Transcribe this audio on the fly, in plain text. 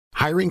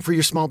Hiring for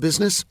your small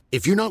business?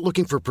 If you're not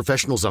looking for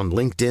professionals on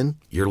LinkedIn,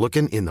 you're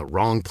looking in the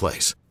wrong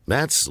place.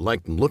 That's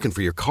like looking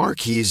for your car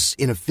keys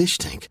in a fish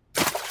tank.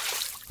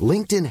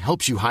 LinkedIn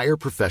helps you hire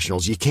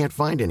professionals you can't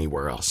find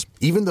anywhere else,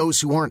 even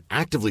those who aren't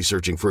actively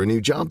searching for a new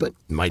job but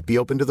might be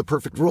open to the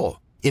perfect role.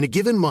 In a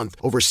given month,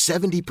 over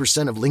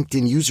 70% of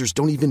LinkedIn users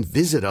don't even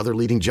visit other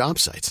leading job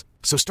sites.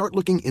 So start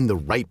looking in the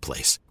right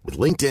place. With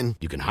LinkedIn,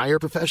 you can hire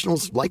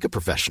professionals like a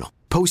professional.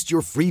 Post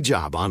your free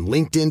job on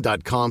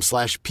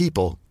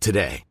linkedin.com/people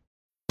today.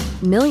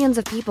 Millions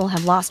of people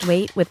have lost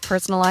weight with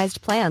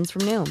personalized plans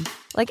from Noom.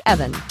 Like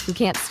Evan, who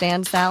can't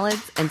stand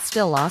salads and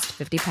still lost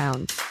 50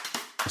 pounds.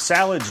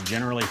 Salads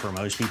generally for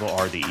most people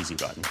are the easy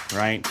button,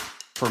 right?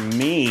 For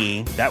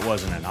me, that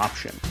wasn't an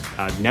option.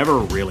 I never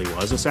really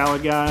was a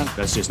salad guy.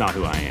 That's just not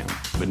who I am.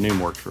 But Noom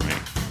worked for me.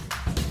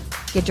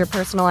 Get your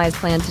personalized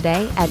plan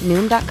today at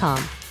Noom.com.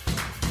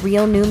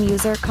 Real Noom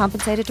user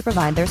compensated to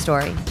provide their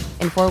story.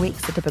 In 4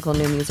 weeks, the typical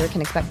Noom user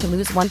can expect to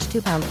lose 1 to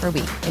 2 pounds per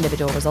week.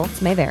 Individual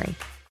results may vary.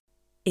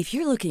 If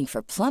you're looking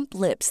for plump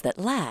lips that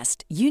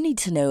last, you need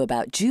to know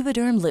about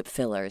Juvederm lip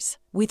fillers.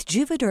 With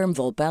Juvederm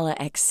Volbella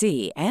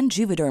XC and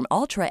Juvederm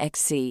Ultra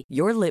XC,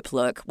 your lip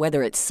look,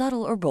 whether it's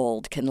subtle or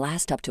bold, can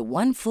last up to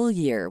 1 full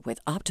year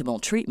with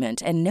optimal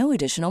treatment and no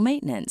additional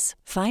maintenance.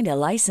 Find a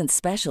licensed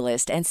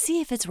specialist and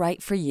see if it's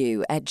right for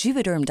you at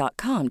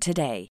Juvederm.com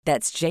today.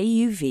 That's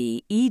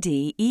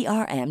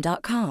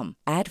JUVEDERM.com.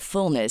 Add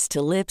fullness to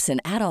lips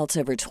in adults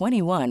over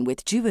 21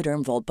 with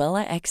Juvederm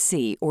Volbella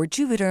XC or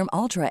Juvederm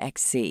Ultra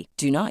XC.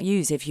 Do not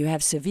use if you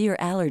have severe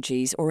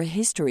allergies or a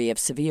history of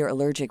severe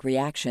allergic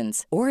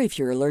reactions, or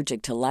if you're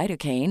allergic to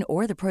lidocaine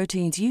or the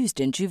proteins used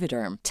in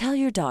Juvederm. Tell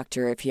your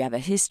doctor if you have a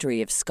history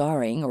of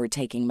scarring or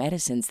taking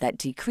medicines that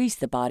decrease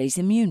the body's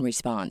immune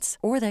response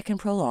or that can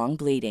prolong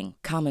bleeding.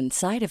 Common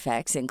side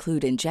effects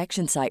include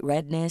injection site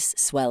redness,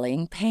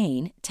 swelling,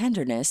 pain,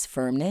 tenderness,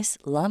 firmness,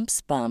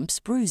 lumps, bumps,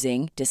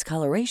 bruising,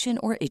 discoloration,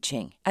 or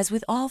itching. As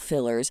with all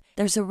fillers,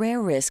 there's a rare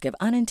risk of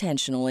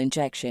unintentional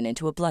injection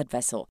into a blood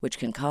vessel, which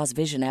can cause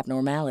vision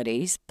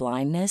abnormalities,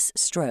 blindness,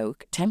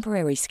 stroke,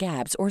 temporary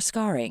scabs, or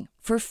scarring.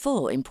 For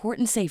full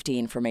important safety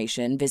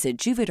information, visit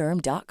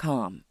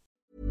Juvederm.com.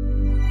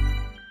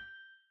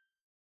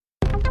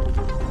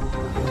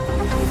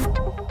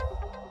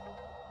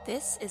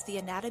 This is the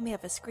Anatomy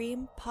of a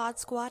Scream Pod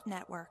Squad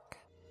Network.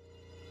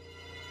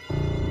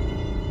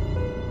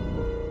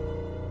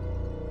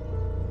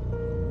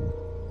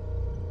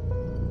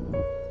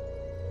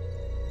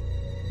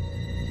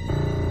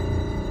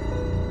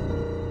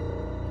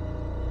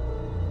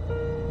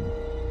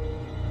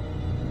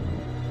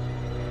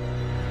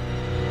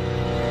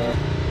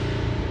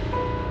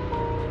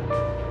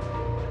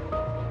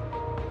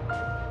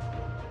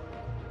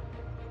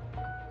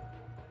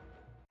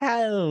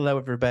 Hello,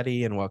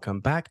 everybody, and welcome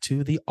back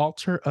to the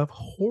Altar of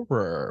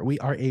Horror. We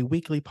are a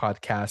weekly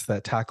podcast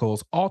that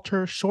tackles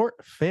altar short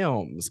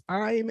films.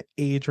 I'm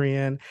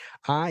Adrian.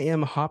 I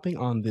am hopping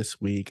on this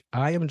week.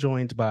 I am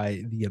joined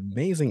by the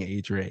amazing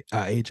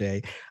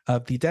AJ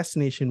of the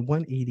Destination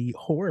 180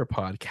 Horror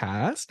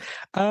Podcast.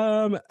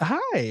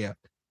 Hi.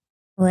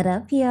 What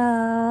up,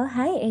 y'all?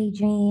 Hi,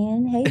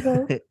 Adrian. Hey,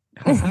 boo.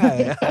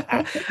 Hi.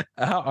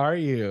 How are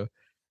you?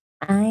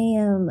 I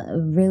am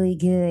really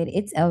good.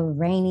 It's a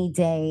rainy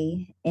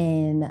day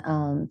in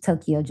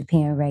Tokyo,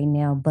 Japan right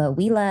now, but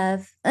we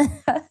love.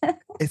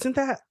 Isn't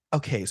that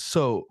okay?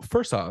 So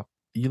first off,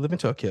 you live in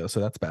Tokyo,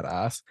 so that's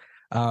badass.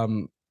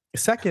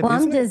 Second, well,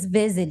 I'm just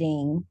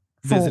visiting.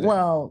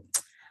 Well,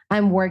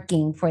 I'm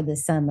working for the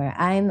summer.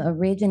 I'm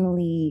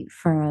originally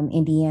from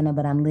Indiana,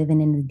 but I'm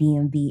living in the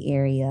DMV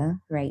area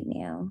right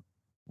now.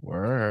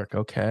 Work.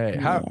 Okay.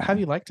 How have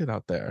you liked it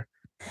out there?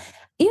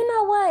 You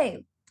know what?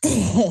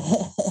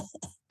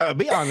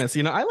 Be honest,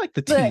 I like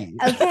the tea.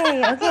 Okay.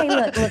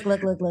 Look.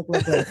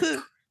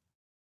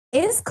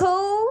 It's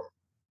cool,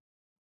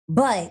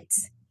 but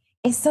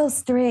it's so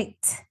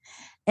strict.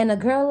 And a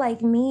girl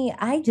like me,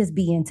 I just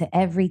be into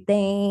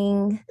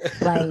everything.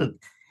 And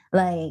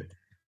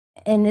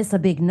it's a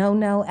big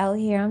no-no out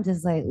here. I'm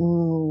just like,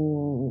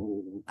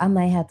 ooh, I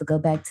might have to go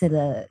back to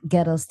the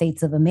ghetto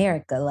states of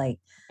America.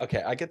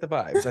 Okay, I get the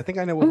vibes. I think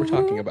I know what we're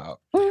talking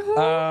about.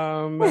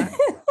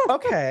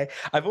 Okay.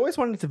 I've always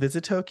wanted to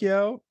visit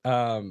Tokyo.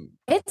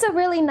 It's a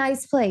really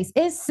nice place.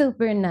 It's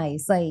super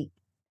nice.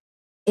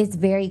 It's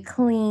very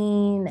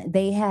clean.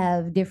 They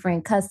have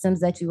different customs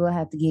that you will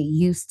have to get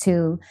used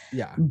to.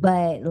 Yeah.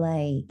 But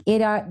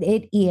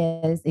it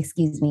is,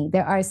 excuse me,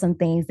 there are some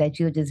things that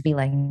you'll just be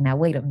like, now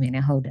wait a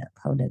minute, hold up.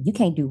 You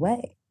can't do what?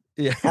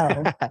 Yeah.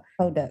 Oh,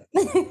 hold up.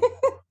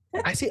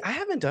 I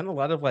haven't done a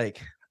lot of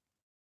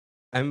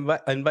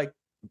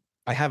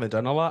I haven't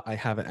done a lot. I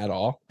haven't at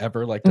all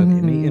ever done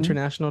any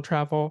international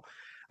travel.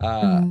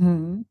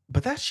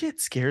 But that shit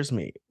scares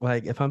me.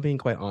 If I'm being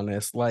quite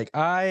honest,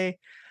 I'm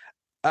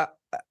a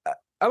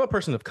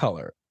person of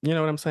color. You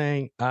know what I'm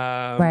saying?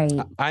 Right.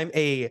 I'm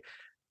a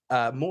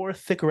more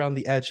thick around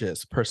the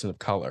edges person of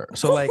color.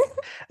 So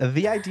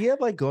the idea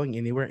of going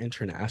anywhere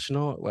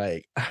international,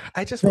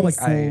 I just feel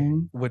like I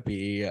would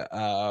be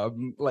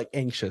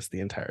anxious the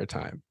entire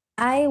time.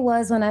 I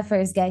was when I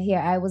first got here.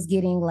 I was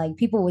getting like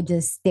people would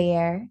just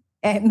stare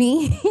at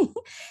me,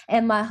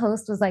 and my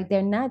host was like,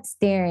 "They're not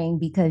staring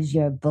because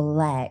you're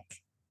black.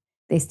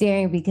 They're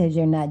staring because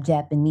you're not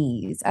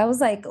Japanese." I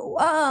was like,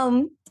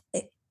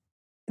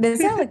 They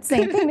sound like the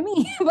same thing to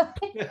me.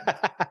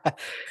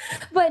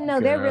 But no,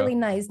 they're really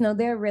nice. No,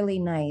 they're really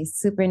nice.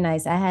 Super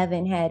nice. I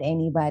haven't had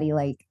anybody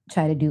like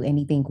try to do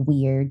anything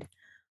weird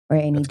or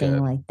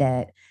anything like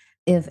that.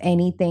 If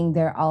anything,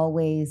 they're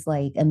always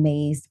like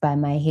amazed by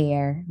my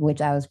hair,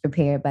 which I was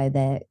prepared by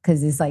that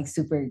because it's like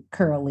super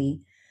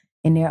curly.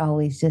 And they're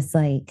always just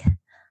like,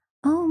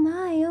 oh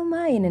my, oh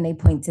my. And then they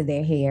point to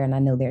their hair and I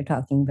know they're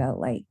talking about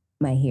like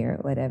my hair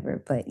or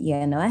whatever. But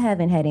yeah, no, I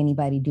haven't had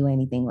anybody do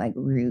anything like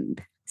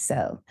rude.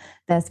 So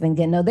that's been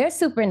good. No, they're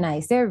super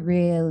nice. They're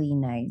really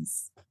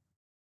nice.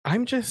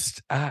 I'm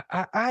just,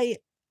 I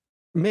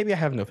maybe I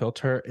have no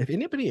filter. If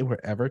anybody were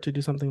ever to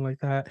do something like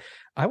that,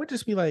 I would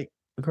just be like,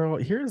 girl,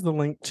 here's the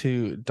link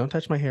to Don't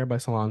Touch My Hair by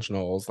Solange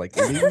Knowles. Like,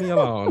 leave me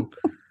alone.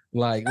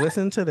 Like,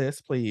 listen to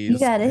this, please. You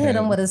got to hit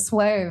them with a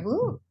swerve.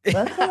 Ooh,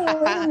 okay,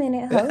 wait a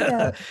minute. Hold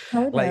up.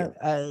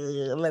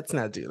 Let's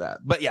not do that.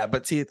 But yeah,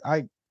 but see,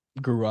 I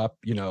grew up,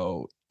 you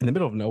know, in the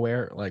middle of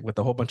nowhere, like with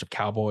a whole bunch of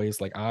cowboys.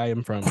 Like I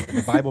am from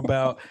the Bible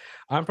Belt.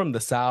 I'm from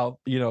the South,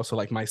 you know, so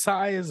like my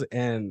size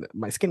and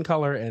my skin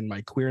color and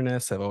my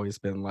queerness have always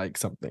been like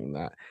something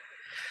that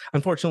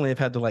unfortunately I've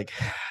had to like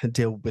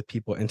deal with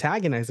people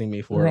antagonizing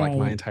me for like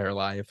my entire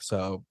life.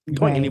 So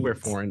going anywhere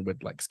foreign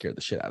would like scare the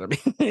shit out of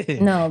me.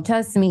 No,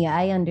 trust me,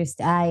 I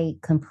understand. I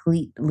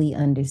completely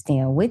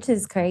understand, which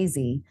is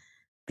crazy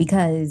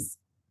because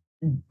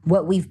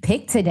what we've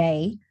picked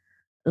today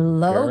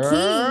low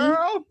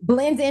key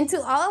blends into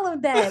all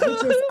of that,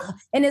 which is,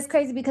 and it's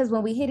crazy because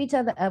when we hit each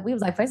other up, we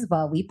was like, first of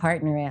all, we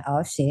partnering,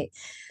 oh shit.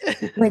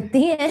 But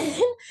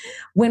then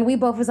when we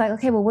both was like,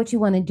 okay, well, what you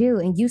want to do?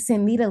 And you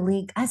sent me the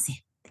link. I said,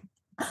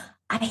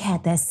 I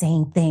had that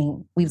same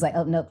thing. We was like,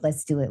 oh, nope,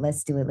 let's do it.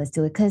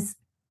 Because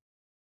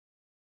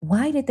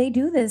why did they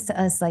do this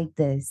to us like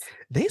this?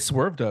 They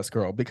swerved us,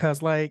 girl,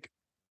 because like,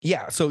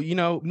 yeah. So, you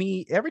know,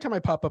 me, every time I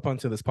pop up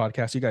onto this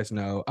podcast, you guys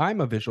know I'm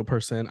a visual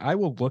person. I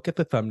will look at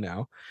the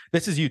thumbnail.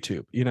 This is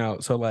YouTube, you know,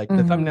 so like the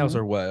thumbnails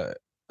are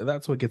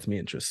that's what gets me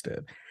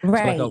interested.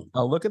 Right. So like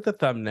I'll look at the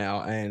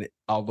thumbnail and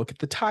I'll look at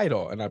the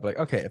title and I'll be like,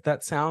 okay, if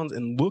that sounds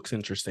and looks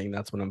interesting,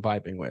 that's what I'm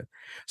vibing with.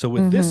 So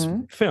with this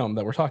film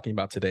that we're talking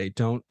about today,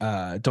 Don't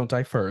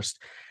Die First,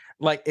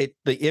 like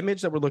the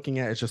image that we're looking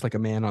at is just like a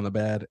man on the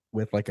bed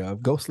with like a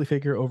ghostly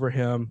figure over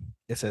him.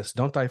 It says,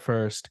 Don't Die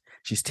First.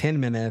 She's 10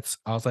 minutes.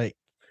 I was like,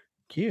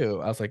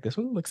 cute. I was like, this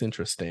one looks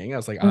interesting. I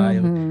was like,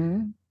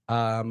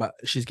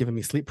 she's giving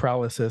me sleep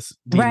paralysis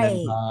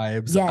demon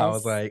vibes. Yes. I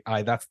was like,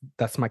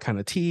 that's my kind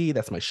of tea.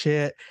 That's my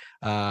shit.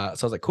 So I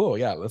was like, cool,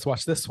 yeah, let's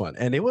watch this one.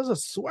 And it was a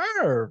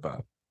swerve.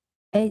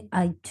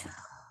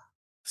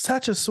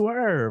 Such a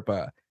swerve.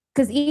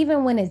 Because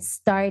even when it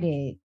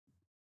started,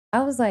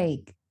 I was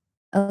like,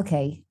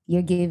 okay,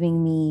 you're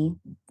giving me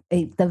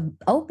the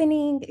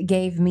opening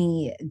gave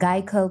me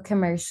Geico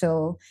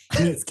commercial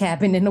meets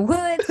Cabin in the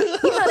Woods.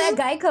 You know that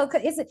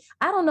Geico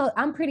I don't know.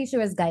 I'm pretty sure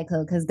it's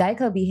Geico because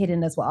Geico be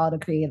hitting us with all the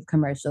creative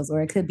commercials,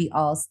 or it could be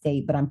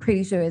Allstate, but I'm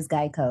pretty sure it's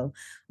Geico,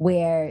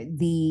 where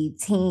the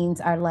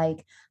teens are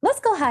like, let's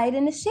go hide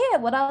in the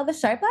shed with all the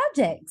sharp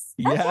objects.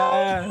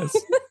 Yes.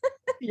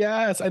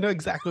 Yes, I know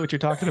exactly what you're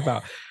talking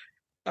about.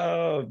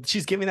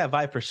 She's giving that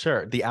vibe for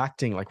sure. The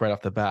acting, like right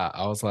off the bat,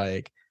 I was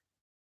like,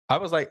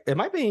 am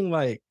I being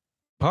like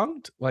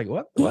punked? Like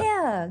what?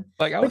 Yeah.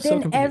 Like I was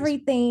so confused.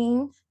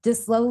 Everything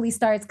just slowly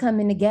starts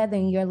coming together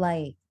and you're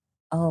like,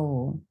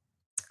 oh,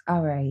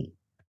 all right.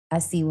 I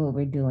see what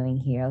we're doing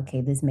here.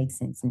 Okay, this makes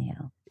sense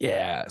now.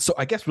 Yeah. So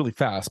I guess really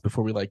fast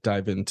before we like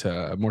dive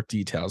into more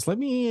details, let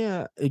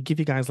me give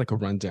you guys like a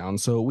rundown.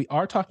 So we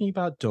are talking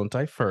about Don't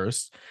Die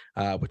First,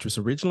 which was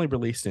originally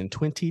released in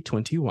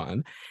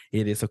 2021.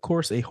 It is, of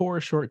course, a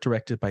horror short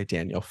directed by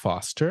Daniel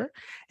Foster,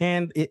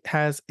 and it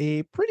has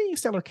a pretty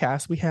stellar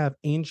cast. We have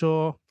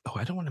Angel. Oh,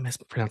 I don't want to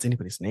mispronounce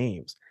anybody's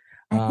names.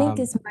 I think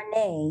it's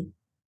Monet.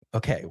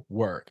 Okay,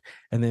 work.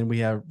 And then we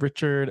have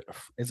Richard.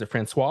 Is it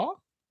Francois?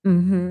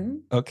 Mm-hmm.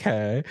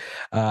 Okay.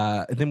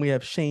 And then we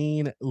have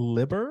Shane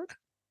Liburd.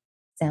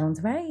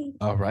 Sounds right.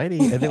 All righty.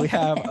 And then we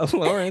have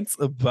Lawrence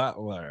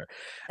Butler.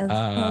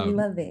 I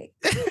love it.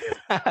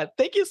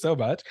 Thank you so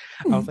much.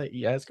 I was like,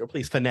 yes, girl,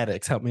 please,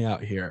 phonetics, help me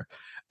out here.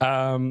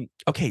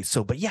 Okay,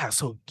 so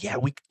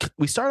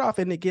we start off,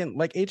 and again,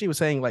 like AJ was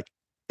saying, like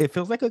it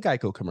feels like a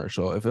Geico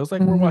commercial. It feels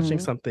like we're watching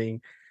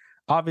something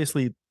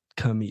obviously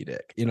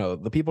comedic. You know,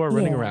 the people are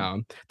running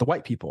around, the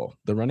white people,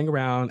 they're running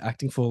around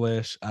acting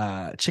foolish,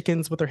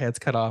 chickens with their heads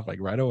cut off like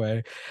right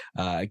away,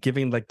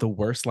 giving like the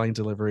worst line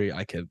delivery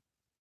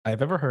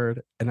I've ever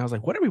heard. And I was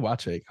like, what are we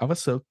watching? I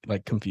was so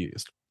like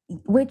confused.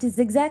 Which is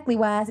exactly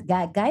why I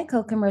got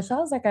Geico commercial. I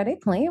was like, are they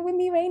playing with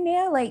me right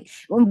now? Like,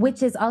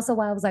 which is also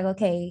why I was like,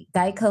 okay,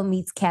 Geico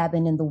meets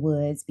Cabin in the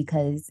Woods,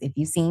 because if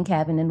you've seen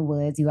Cabin in the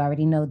Woods, you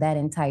already know that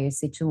entire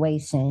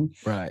situation.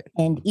 Right.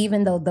 And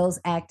even though those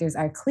actors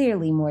are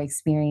clearly more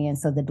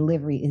experienced, so the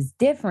delivery is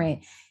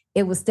different,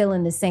 it was still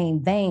in the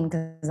same vein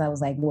because I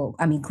was like, well,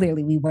 I mean,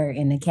 clearly we were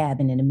in a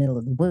cabin in the middle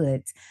of the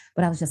woods,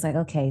 but I was just like,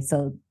 okay,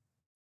 so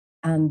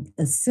I'm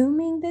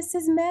assuming this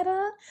is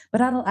meta, but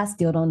I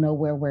still don't know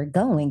where we're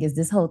going. Is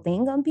this whole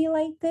thing gonna be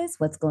like this?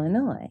 What's going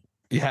on?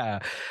 Yeah.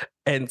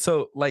 And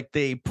so like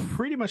they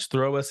pretty much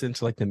throw us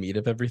into like the meat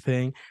of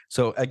everything.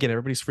 So again,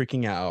 everybody's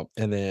freaking out.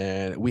 And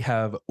then we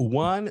have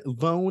one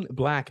lone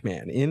black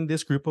man in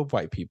this group of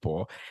white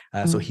people.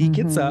 So he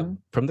gets up Mm-hmm.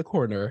 from the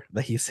corner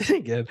that he's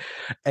sitting in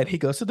and he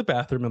goes to the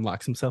bathroom and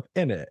locks himself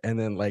in it. And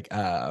then like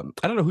I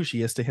don't know who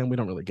she is to him. We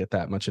don't really get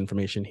that much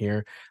information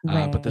here.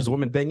 But there's a Right.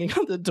 woman banging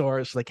on the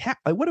door. She's like,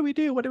 what do we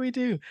do? What do we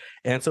do?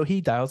 And so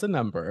he dials a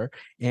number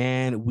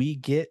and we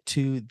get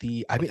to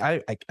the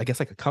I guess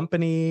like a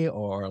company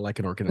or like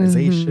an organization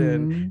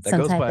that Some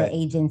goes type of by.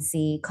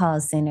 agency, call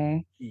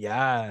center.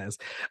 Yes.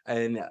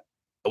 And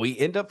we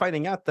end up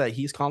finding out that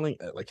he's calling,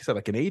 like you said,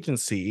 like an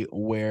agency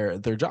where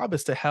their job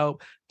is to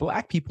help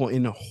black people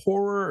in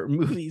horror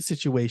movie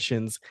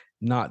situations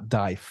not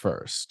die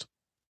first.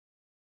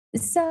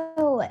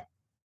 So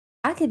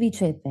I could be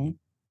tripping.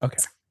 Okay.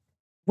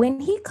 When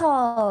he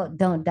called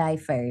 "Don't Die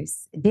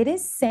First," did it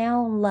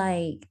sound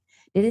like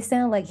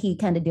he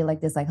kind of did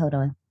like this, like, hold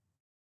on.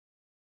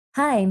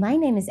 Hi, my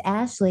name is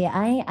Ashley.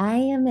 I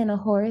am in a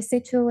horror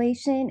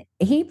situation.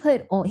 He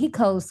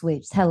code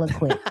switched hella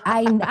quick.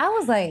 I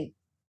was like,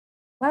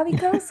 why we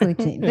code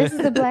switching? This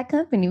is a black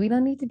company. We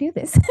don't need to do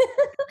this.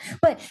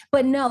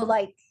 but no,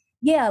 like,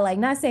 yeah, like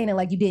not saying it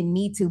like you didn't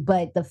need to,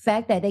 but the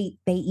fact that they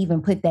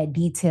even put that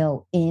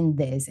detail in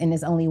this, and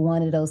it's only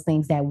one of those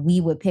things that we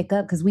would pick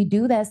up because we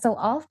do that so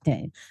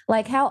often.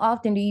 Like, how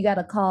often do you got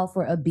to call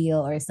for a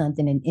bill or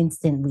something and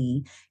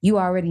instantly you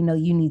already know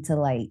you need to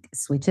like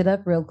switch it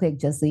up real quick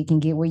just so you can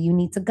get where you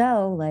need to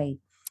go? Like,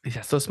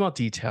 Yeah, so small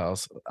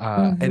details.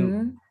 And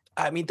mm-hmm.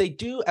 I mean, they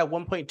do at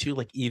one point too,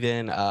 like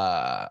even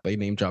they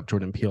name drop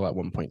Jordan Peele at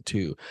one point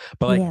too.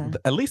 But like Yeah.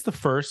 at least the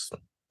first,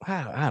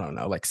 I don't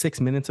know, like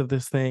 6 minutes of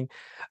this thing,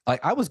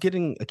 like I was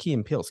getting a Key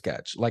and Peele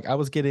sketch. Like I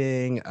was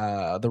getting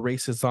the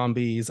racist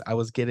zombies. I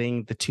was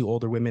getting the two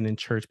older women in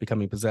church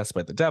becoming possessed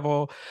by the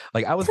devil.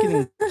 Like I was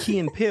getting Key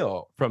and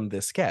Peele from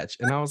this sketch,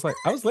 and I was like,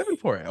 I was living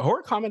for it.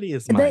 Horror comedy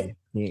is The my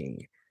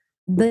thing.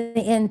 the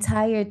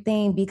entire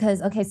thing,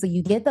 because okay, so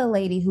you get the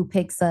lady who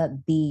picks up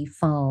the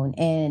phone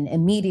and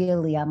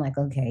immediately I'm like,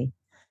 okay,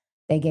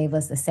 they gave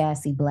us a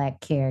sassy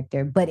black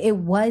character, but it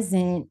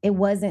wasn't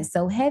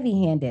so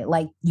heavy-handed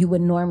like you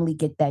would normally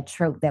get that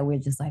trope that we're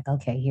just like,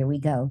 okay, here we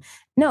go.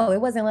 No, it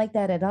wasn't like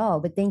that at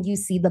all. But then you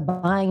see the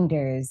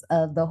binders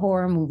of the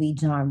horror movie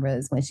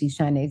genres when she's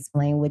trying to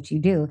explain what you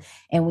do.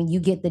 And when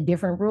you get the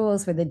different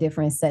rules for the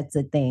different sets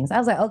of things, I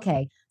was like,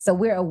 okay, so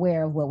we're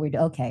aware of what we're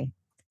doing. Okay,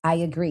 I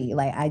agree.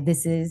 Like,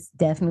 this is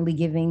definitely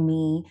giving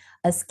me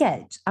a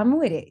sketch. I'm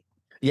with it.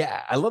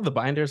 Yeah, I love the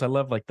binders. I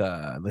love like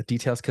the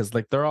details because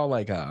like they're all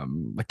like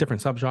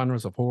different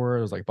subgenres of horror.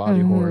 There's like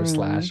body horror, Hmm.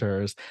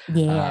 slashers.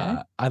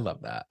 Yeah. I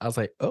love that. I was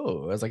like,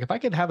 oh, I was like, if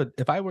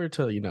I were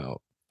to,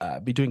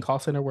 be doing call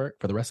center work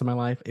for the rest of my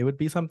life, it would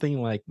be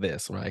something like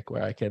this, right?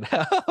 Where I could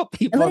help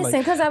people in like Listen,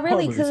 because I horror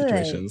really movie could.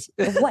 situations.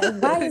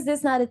 Why is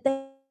this not a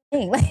thing?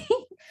 Like,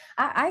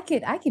 I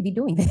could be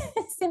doing this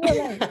in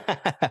real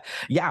life.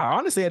 Yeah,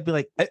 honestly, I'd be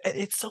like,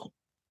 it's so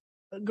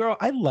girl,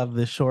 I love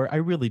this short. I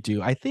really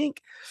do. I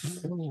think,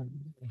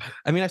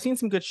 I mean, I've seen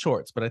some good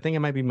shorts, but I think it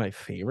might be my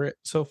favorite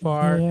so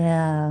far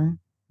Yeah.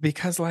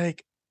 because,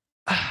 like,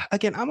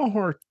 again, I'm a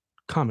horror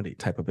comedy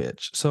type of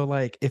bitch. So,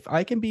 like, if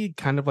I can be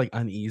kind of like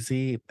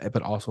uneasy,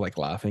 but also like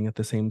laughing at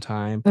the same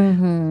time,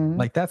 Hmm.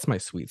 like, that's my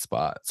sweet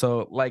spot.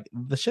 So, like,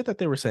 the shit that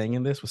they were saying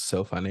in this was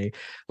so funny.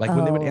 Like,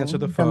 when they would answer Oh,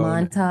 the the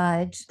phone,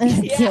 montage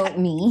yeah, killed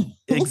me.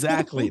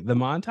 exactly. The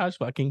montage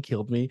fucking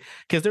killed me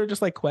because they were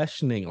just like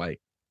questioning like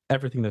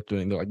everything they're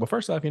doing. They're like, well,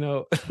 first off,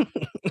 well,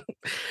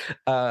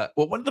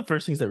 one of the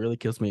first things that really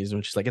kills me is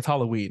when she's like, it's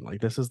Halloween. Like,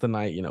 this is the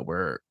night,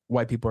 where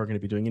white people are going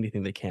to be doing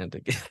anything they can to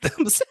get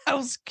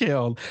themselves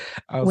killed.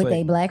 I was With like,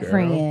 a black girl.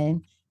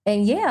 friend.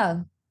 And yeah,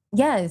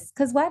 yes.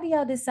 Because why do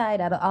y'all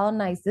decide out of all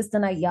nights, this the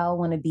night y'all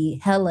want to be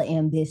hella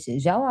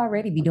ambitious? Y'all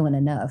already be doing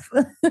enough.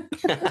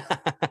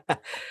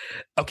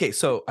 Okay,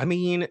 so I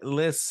mean,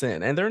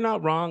 listen, and they're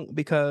not wrong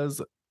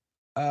because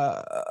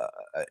uh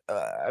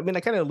I mean, I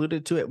kind of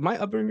alluded to it. My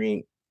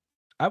upbringing,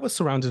 I was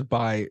surrounded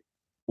by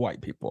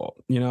white people.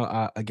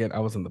 Again, I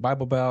was in the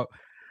Bible Belt,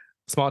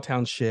 small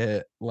town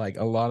shit. Like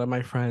a lot of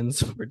my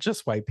friends were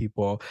just white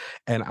people,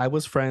 and I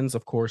was friends,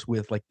 of course,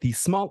 with like the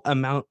small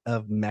amount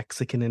of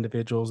Mexican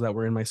individuals that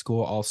were in my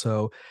school,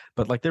 also.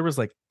 But like there was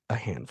like a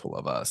handful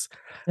of us.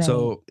 Right.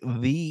 So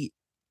the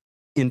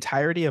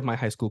entirety of my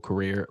high school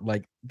career,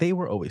 like they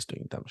were always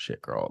doing dumb shit,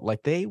 girl.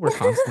 Like they were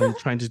constantly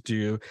trying to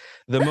do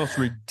the most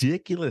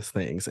ridiculous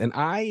things, and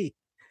I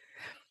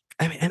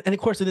mean, and of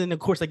course, and then of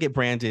course, I get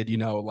branded,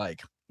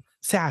 like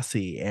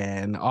sassy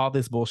and all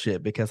this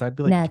bullshit because I'd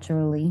be like,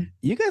 Naturally.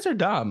 you guys are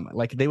dumb.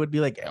 Like they would be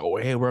like, oh,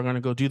 hey, we're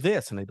gonna go do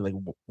this, and I'd be like,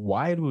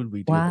 why would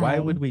we do? Why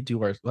would Why? we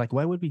do our like?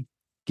 Why would we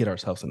get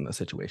ourselves in a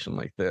situation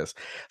like this.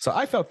 So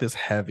I felt this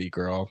heavy,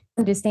 girl.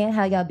 Understand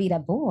how y'all be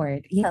that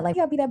bored. Yeah, like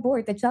y'all be that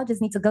bored that y'all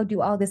just need to go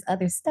do all this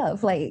other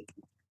stuff. Like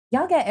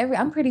y'all got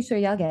I'm pretty sure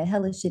y'all got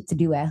hella shit to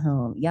do at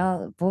home.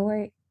 Y'all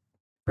bored?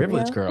 For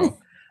Privilege, real? girl.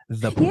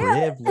 The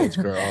Yeah. privilege,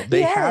 girl.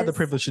 They have the Yes.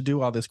 privilege to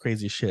do all this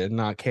crazy shit and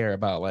not care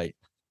about like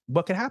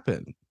what could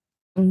happen.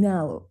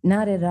 No,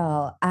 not at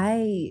all.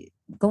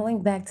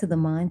 Going back to the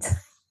montage.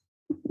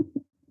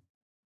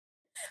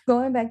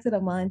 Going back to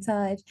the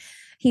montage,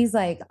 he's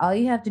like, all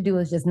you have to do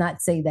is just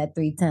not say that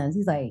 3 times.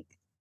 He's like,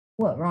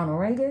 what, Ronald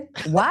Reagan?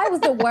 Why was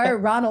the word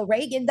Ronald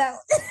Reagan though?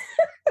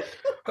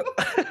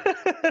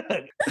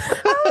 I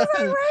was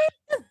like, right?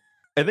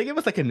 I think it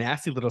was like a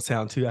nasty little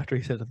sound too after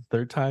he said it the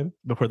 3rd time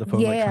before the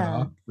phone like cut Yeah.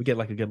 off. We get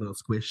like a good little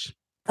squish.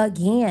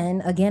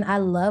 Again, I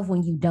love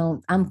when you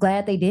don't. I'm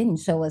glad they didn't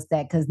show us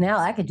that because now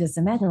I could just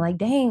imagine, like,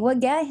 dang, what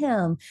got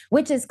him?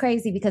 Which is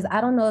crazy because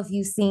I don't know if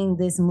you've seen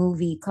this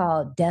movie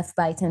called Death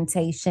by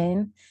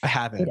Temptation. I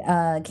haven't.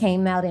 It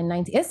came out in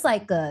 19. It's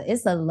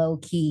a low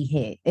key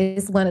hit.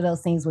 It's one of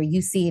those things where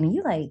you see it and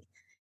you like,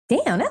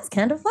 damn, that's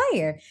kind of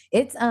fire.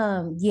 It's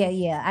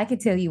yeah. I could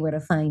tell you where to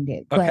find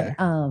it, Okay.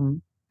 but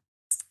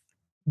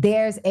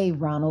there's a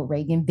Ronald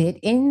Reagan bit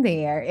in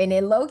there, and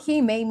it low key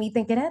made me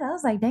think of that. I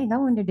was like, dang, I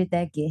wonder did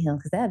that get him?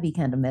 Because that'd be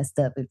kind of messed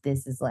up if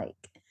this is like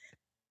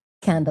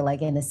kind of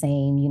like in the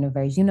same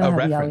universe. You know A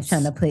how we always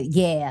trying to reference. put,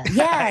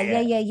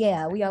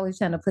 yeah. We always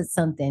trying to put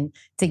something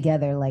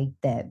together like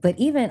that. But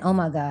even, oh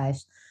my gosh,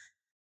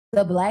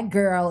 the black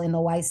girl in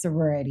the white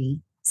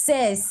sorority,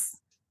 sis.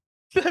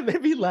 That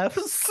made me laugh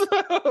so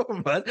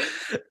much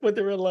when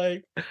they were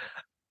like,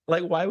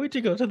 why would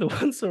you go to the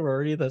one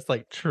sorority that's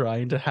like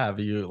trying to have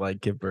you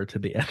like give birth to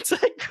the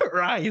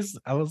Antichrist?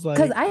 I was like,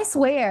 Because I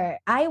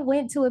swear, I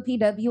went to a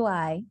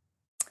PWI.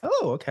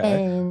 oh,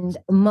 okay. And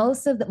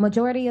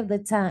majority of the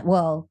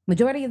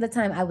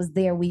time I was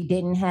there, we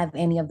didn't have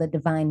any of the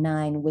Divine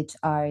Nine, which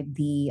are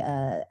the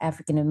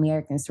African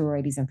American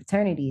sororities and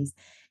fraternities.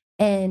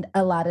 And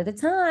a lot of the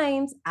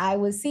times I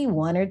would see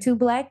 1 or 2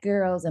 black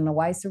girls in the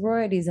white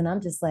sororities, and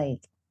I'm just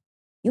like,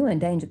 you in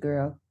danger,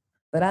 girl.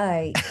 But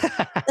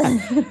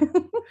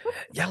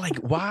Yeah, like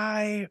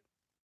why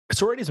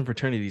sororities and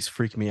fraternities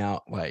freak me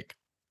out. Like,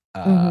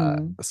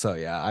 so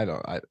yeah,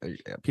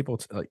 people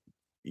like,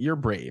 you're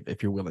brave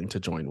if you're willing to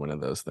join one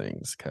of those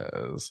things,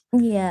 because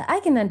yeah,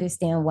 I can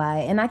understand why.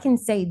 And I can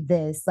say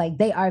this, like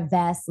they are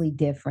vastly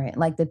different.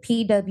 Like the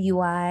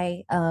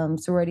PWI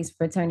sororities,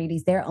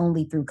 fraternities, they're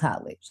only through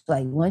college.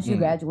 Like once you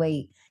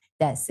graduate,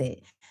 that's it.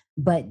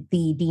 But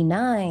the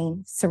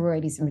D9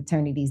 sororities and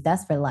fraternities,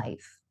 that's for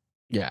life.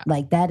 Yeah.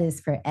 Like that is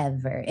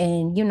forever.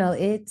 And you know,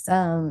 it's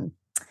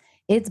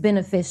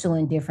beneficial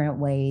in different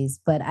ways,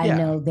 but I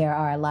know there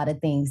are a lot of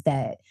things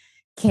that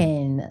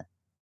can,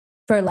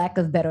 for lack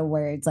of better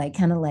words, like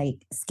kind of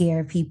like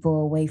scare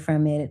people away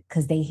from it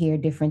because they hear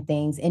different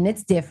things, and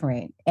it's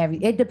different.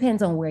 It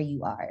depends on where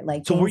you are.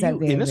 Like, so were things are you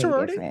very, in a very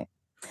sorority? different.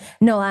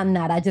 No, I'm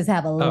not. I just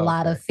have a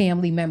lot of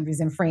family members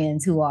and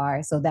friends who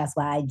are, so that's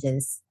why I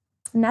just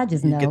know.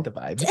 Get the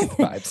vibes. You get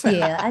the vibes.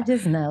 Yeah, I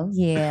just know.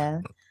 Yeah.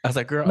 I was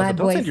like, girl, My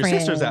don't send your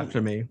sisters boyfriend-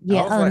 after me.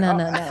 Yeah. I was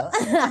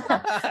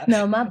No.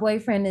 No, my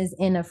boyfriend is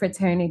in a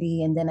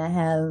fraternity, and then I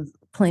have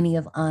plenty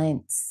of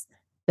aunts,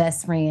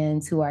 best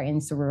friends who are in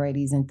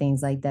sororities and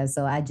things like that.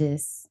 So I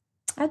just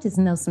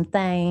know some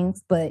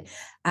things, but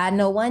I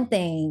know one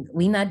thing: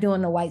 we not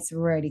doing the white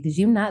sorority because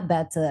you're not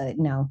about to.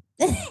 No,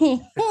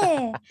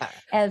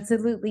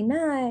 absolutely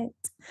not.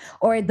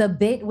 Or the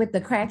bit with the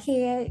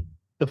crackhead.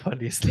 The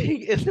funniest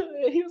thing is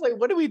he was like,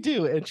 what do we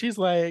do? And she's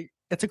like,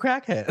 it's a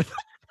crackhead.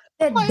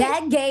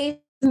 That gave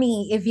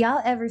me, if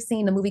y'all ever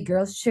seen the movie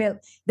Girls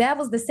Trip, that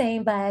was the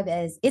same vibe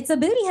as It's a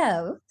Booty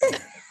Hole.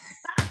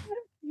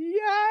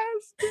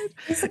 Yes.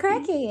 It's a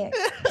crackhead.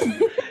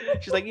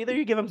 She's like, either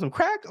you give him some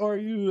crack or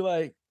you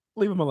like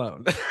leave him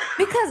alone.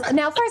 Because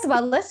now, first of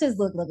all, let's just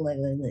look.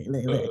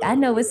 I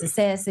know it's a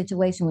sad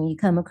situation when you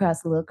come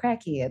across a little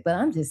crackhead, but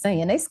I'm just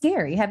saying, they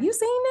scary. Have you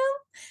seen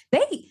them?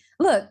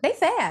 They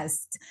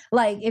fast.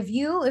 Like if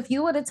you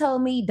would have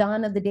told me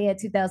Dawn of the Dead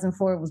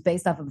 2004 was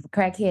based off of a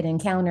crackhead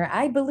encounter,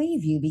 I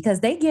believe you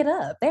because they get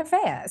up. They're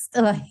fast.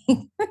 Like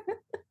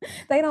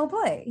they don't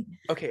play.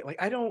 Okay, like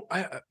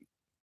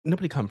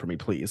nobody come for me,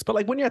 please. But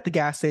like when you're at the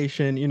gas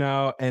station, you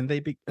know, and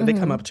they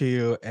come up to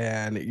you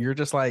and you're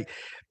just like,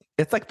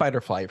 it's like fight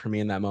or flight for me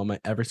in that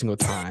moment every single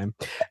time.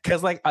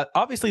 Because like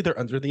obviously they're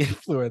under the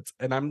influence,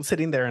 and I'm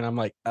sitting there and I'm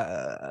like,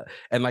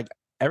 and like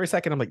every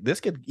second I'm like, this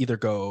could either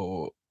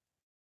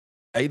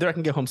I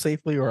can get home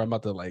safely or I'm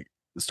about to like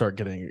start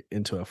getting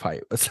into a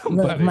fight with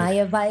somebody. Look, my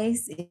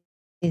advice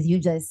is you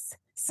just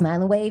smile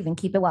and wave and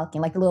keep it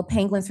walking. Like the little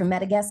penguins from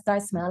Madagascar,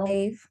 smile and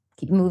wave,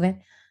 keep it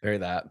moving. Very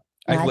that.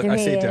 Nod your I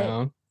sit head.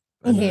 down.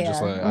 And Yeah.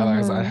 just like,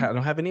 I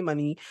don't have any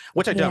money,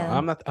 which I don't. Yeah.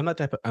 I'm not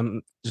type of,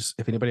 I'm just,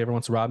 if anybody ever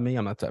wants to rob me,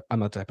 I'm not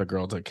the type of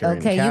girl to carry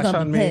Okay, any you're cash gonna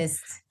on be me.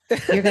 pissed.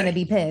 You're gonna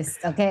be pissed,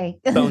 okay?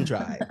 Bone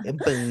dry.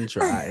 Bone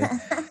dry.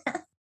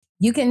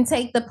 You can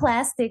take the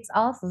plastics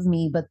off of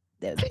me, but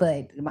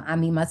but I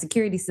mean, my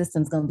security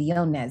system's gonna be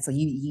on that, so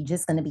you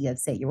just gonna be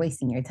upset. You're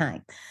wasting your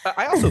time.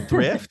 I also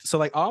thrift, so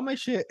like all my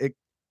shit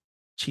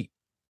cheap.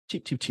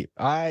 Cheap.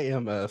 I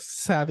am a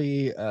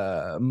savvy,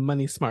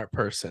 money smart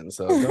person.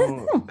 So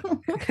don't.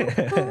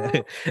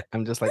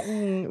 I'm just like,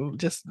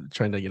 just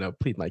trying to,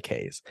 plead my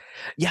case.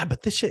 Yeah,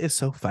 but this shit is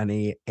so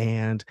funny.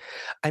 And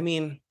I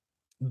mean,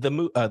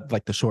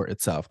 like the short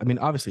itself, I mean,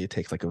 obviously it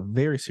takes like a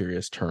very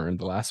serious turn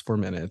the last 4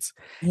 minutes.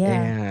 Yeah.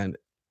 And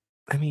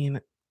I mean,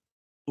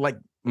 like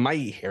my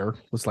hair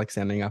was like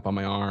standing up on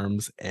my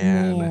arms,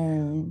 and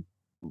Man.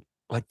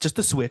 like just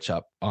the switch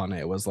up on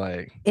it was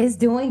like, It's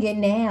doing it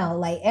now.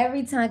 Like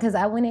every time, because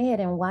I went ahead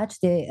and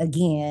watched it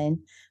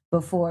again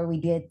before we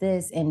did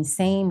this, and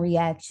same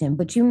reaction.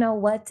 But you know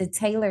what? To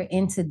tailor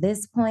into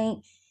this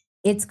point,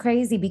 it's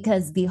crazy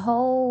because the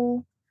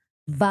whole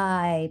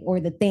vibe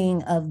or the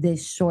thing of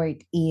this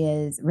short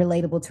is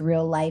relatable to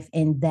real life,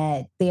 in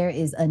that there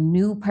is a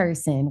new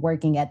person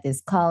working at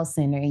this call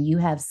center, and you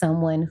have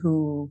someone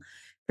who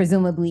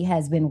presumably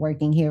has been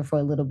working here for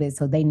a little bit,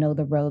 so they know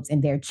the ropes,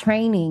 and they're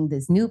training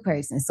this new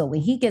person. So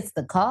when he gets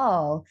the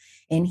call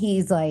and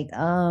he's like, I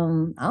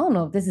don't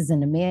know if this is in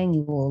the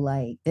manual,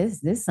 like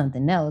this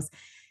something else.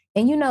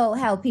 And you know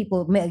how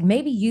people,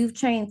 maybe you've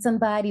trained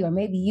somebody, or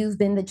maybe you've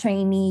been the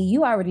trainee.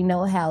 You already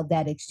know how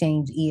that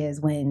exchange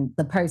is when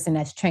the person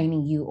that's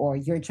training you, or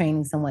you're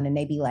training someone, and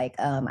they be like,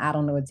 I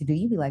don't know what to do.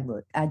 You be like,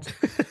 look,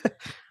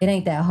 it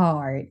ain't that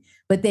hard.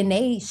 But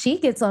then she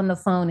gets on the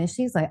phone and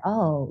she's like,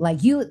 oh, like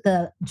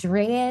the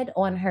dread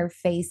on her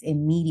face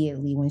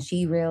immediately when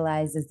she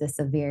realizes the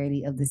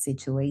severity of the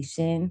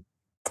situation.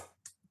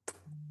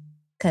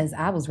 Because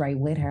I was right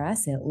with her. I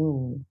said,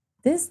 ooh,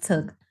 this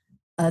took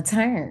a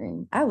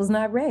turn. I was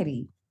not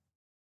ready.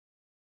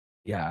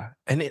 Yeah.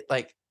 And it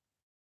like,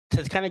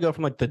 to kind of go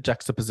from like the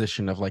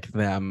juxtaposition of like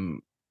them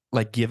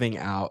like giving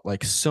out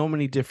like so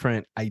many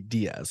different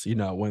ideas,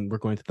 when we're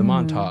going through the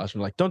montage,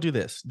 and like, don't do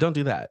this, don't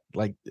do that,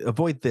 like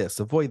avoid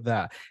this, avoid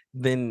that,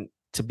 then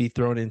to be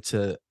thrown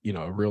into,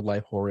 a real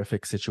life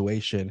horrific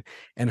situation,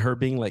 and her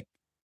being like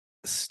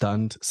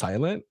stunned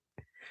silent.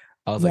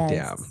 I was like,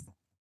 damn.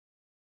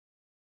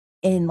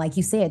 And like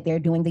you said, they're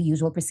doing the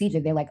usual procedure.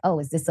 They're like, oh,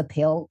 is this a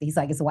pill? He's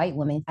like, it's a white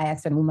woman. I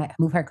asked her to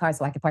move her car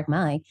so I could park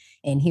mine.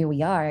 And here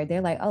we are.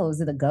 They're like, oh,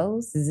 is it a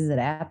ghost? Is it an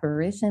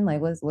apparition?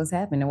 Like, what's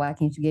happening? Why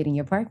can't you get in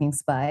your parking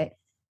spot?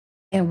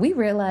 And we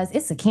realize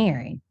it's a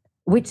Karen,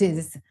 which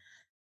is...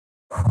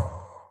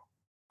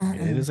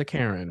 It is a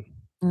Karen.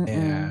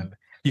 And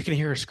you can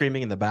hear her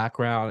screaming in the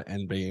background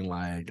and being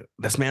like,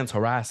 this man's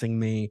harassing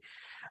me.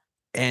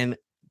 And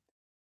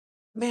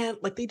man,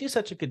 like they do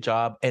such a good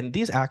job. And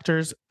these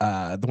actors,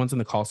 the ones in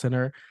the call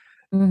center,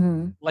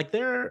 like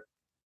they're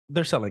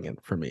selling it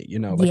for me,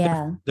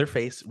 like their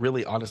face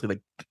really, honestly,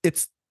 like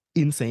it's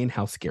insane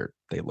how scared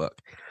they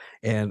look.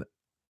 And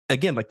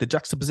again, like the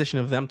juxtaposition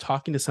of them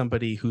talking to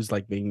somebody who's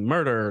like being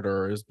murdered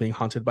or is being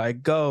haunted by a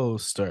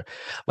ghost, or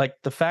like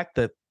the fact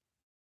that,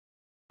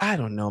 I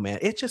don't know, man,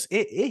 it just,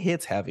 it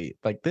hits heavy.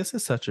 Like this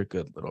is such a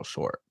good little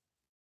short.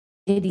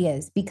 It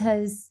is,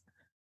 because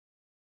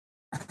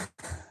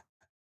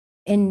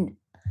and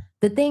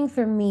the thing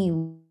for me,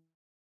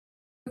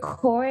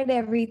 record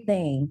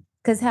everything,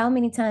 because how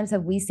many times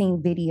have we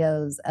seen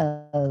videos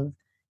of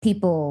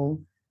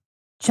people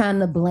trying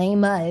to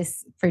blame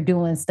us for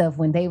doing stuff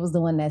when they was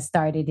the one that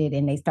started it,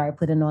 and they started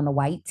putting on the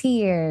white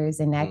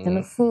tears and acting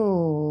a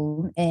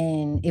fool,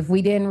 and if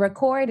we didn't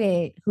record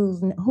it,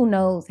 who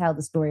knows how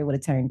the story would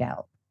have turned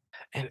out.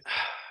 And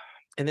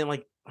then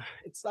like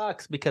it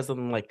sucks because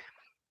I'm like,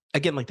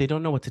 again, like they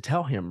don't know what to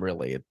tell him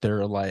really.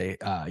 They're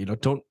like,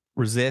 don't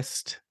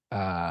resist,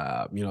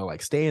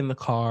 like stay in the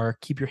car,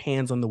 keep your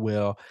hands on the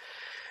wheel.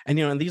 And,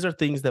 and these are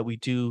things that we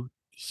do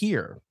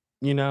here,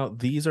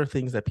 these are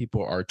things that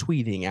people are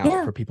tweeting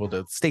out for people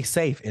to stay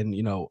safe and,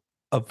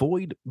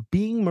 avoid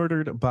being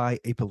murdered by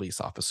a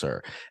police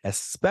officer,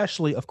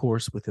 especially, of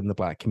course, within the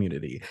Black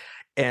community.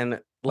 And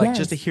like,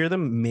 just to hear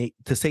them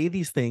to say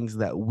these things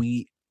that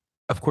we,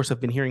 of course, have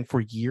been hearing for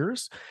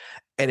years.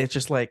 And it's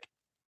just like,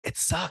 it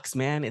sucks,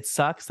 man. It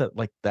sucks that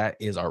like that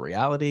is our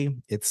reality.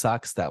 It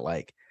sucks that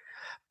like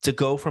to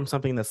go from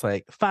something that's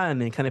like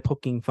fun and kind of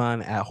poking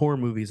fun at horror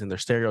movies and their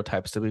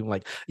stereotypes to being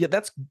like, yeah,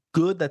 that's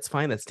good, that's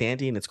fine, that's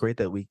dandy, and it's great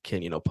that we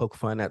can, poke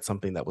fun at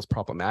something that was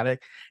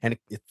problematic, and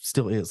it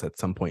still is at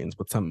some point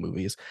with some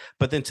movies.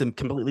 But then to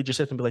completely just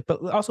shift and be like,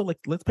 but also like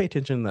let's pay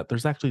attention that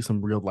there's actually some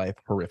real life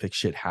horrific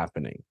shit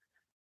happening.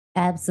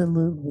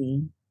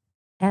 Absolutely.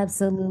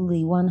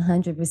 Absolutely,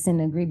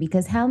 100% agree.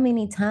 Because how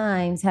many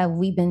times have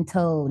we been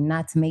told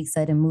not to make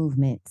sudden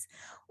movements?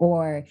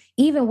 Or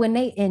even when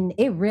and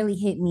it really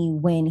hit me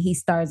when he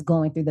starts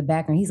going through the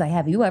background. He's like,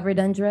 have you ever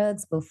done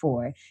drugs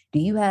before?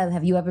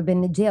 Have you ever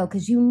been to jail?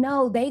 Because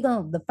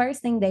the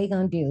first thing they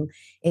gonna do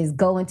is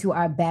go into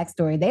our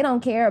backstory. They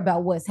don't care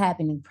about what's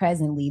happening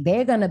presently.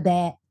 They're gonna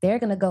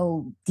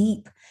go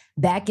deep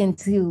back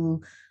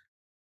into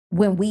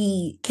when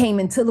we came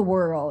into the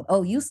world.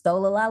 Oh, you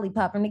stole a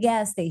lollipop from the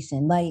gas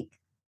station. Like,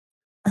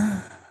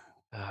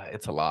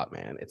 it's a lot,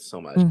 man. It's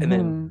so much. And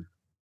then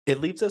it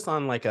leaves us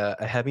on like a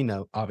heavy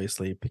note,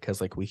 obviously, because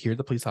like we hear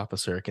the police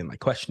officer again, like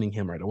questioning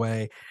him right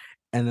away.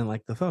 And then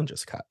like the phone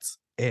just cuts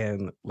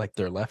and like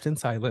they're left in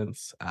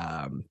silence.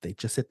 They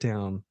just sit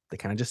down, they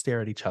kind of just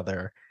stare at each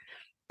other,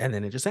 and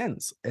then it just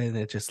ends. And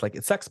it just like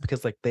it sucks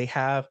because like they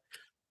have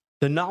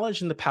the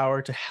knowledge and the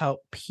power to help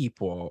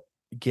people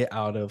get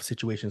out of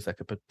situations that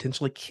could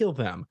potentially kill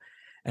them.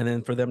 And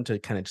then for them to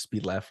kind of just be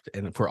left,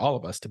 and for all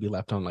of us to be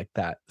left on like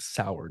that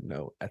sour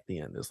note at the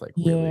end is like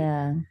really,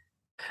 Yeah.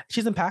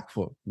 she's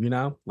impactful, you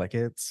know? Like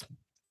it's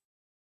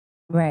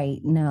Right.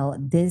 No,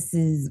 this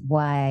is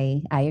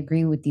why I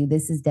agree with you.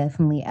 This is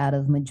definitely out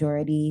of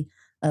majority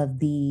of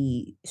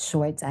the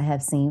shorts I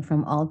have seen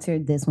from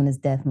Altered. This one is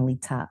definitely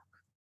top.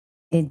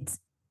 It's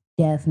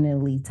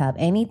definitely top.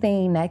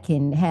 Anything that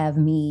can have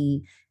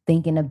me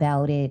thinking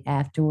about it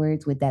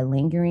afterwards with that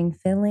lingering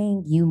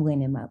feeling, you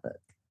win in my book.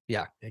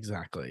 yeah,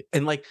 exactly.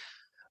 And like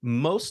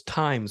most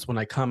times when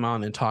I come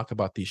on and talk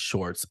about these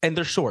shorts, and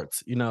they're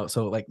shorts, you know,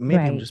 so like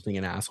maybe I'm Right. just being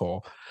an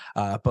asshole.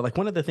 But like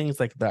one of the things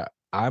like that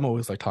I'm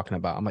always like talking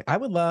about, I'm like, I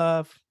would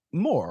love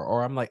more,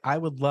 or I'm like, I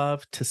would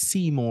love to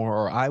see more,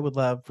 or I would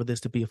love for this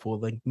to be a full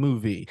length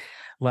movie.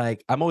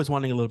 Like I'm always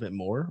wanting a little bit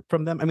more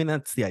from them. I mean,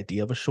 that's the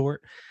idea of a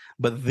short,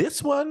 but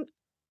this one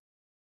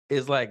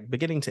is like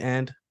beginning to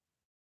end,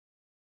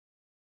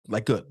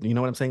 like good. You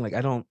know what I'm saying? Like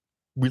I don't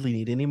really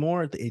need any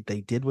more. They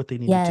did what they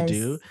needed to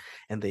do, Yes.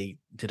 and they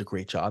did a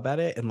great job at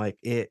it. And like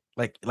it,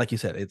 like you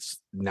said, it's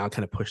now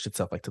kind of pushed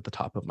itself like to the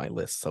top of my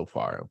list so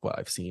far of what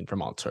I've seen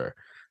from Alter.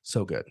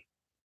 So good.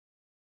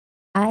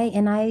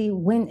 I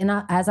went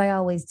and as I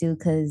always do,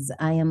 because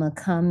I am a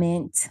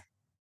comment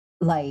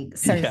like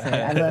surfer.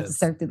 I love to Yes.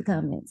 surf through the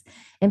comments.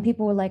 And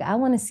people were like, I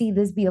want to see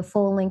this be a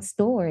full-length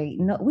story.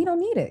 No, we don't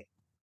need it.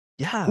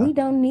 Yeah. We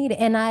don't need it.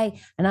 And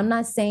I'm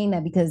not saying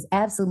that because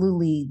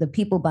absolutely the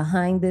people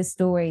behind this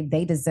story,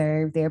 they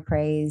deserve their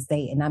praise.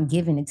 And I'm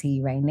giving it to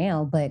you right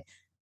now, but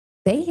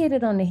they hit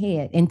it on the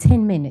head in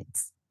 10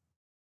 minutes.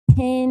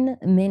 10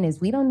 minutes.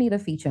 We don't need a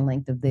feature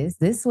length of this.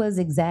 This was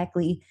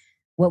exactly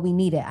what we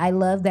needed. I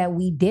love that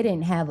we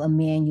didn't have a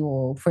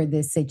manual for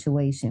this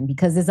situation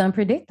because it's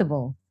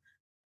unpredictable.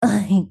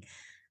 Like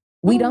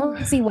we Ooh.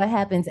 don't see what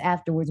happens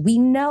afterwards. We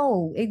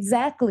know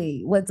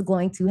exactly what's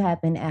going to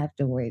happen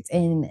afterwards.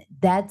 And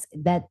that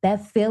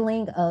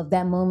feeling of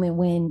that moment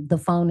when the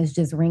phone is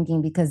just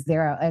ringing because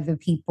there are other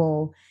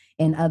people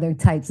in other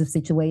types of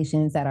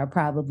situations that are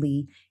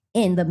probably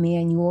in the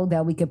manual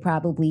that we could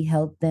probably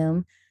help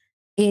them.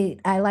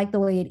 I like the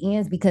way it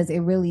ends because it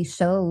really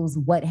shows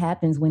what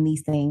happens when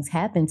these things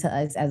happen to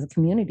us as a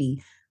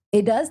community.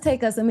 It does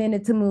take us a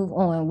minute to move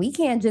on. We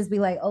can't just be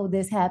like, oh,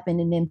 this happened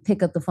and then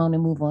pick up the phone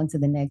and move on to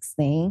the next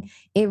thing.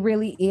 It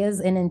really is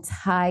an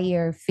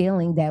entire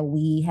feeling that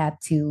we have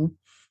to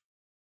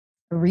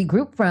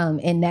regroup from.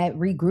 And that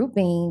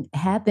regrouping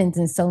happens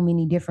in so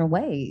many different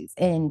ways.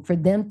 And for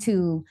them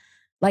to,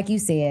 like you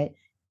said,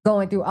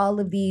 going through all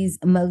of these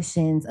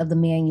emotions of the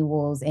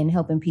manuals and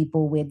helping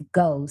people with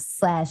ghosts,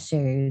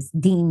 slashers,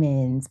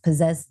 demons,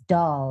 possessed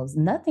dolls,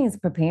 nothing's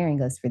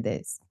preparing us for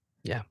this.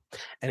 Yeah.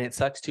 And it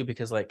sucks too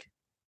because like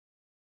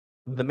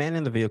the man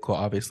in the vehicle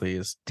obviously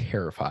is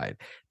terrified.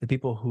 The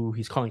people who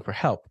he's calling for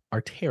help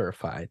are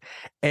terrified.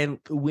 And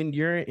when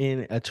you're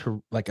in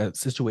like a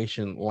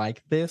situation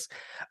like this,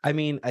 I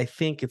mean, I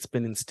think it's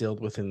been instilled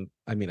within,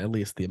 I mean, at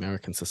least the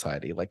American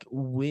society. Like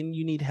when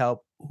you need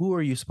help, who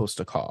are you supposed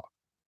to call?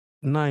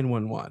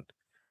 911.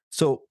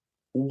 So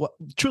what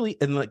truly,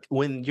 and like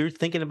when you're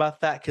thinking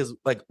about that, because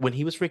like when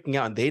he was freaking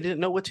out and they didn't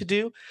know what to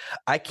do,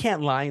 I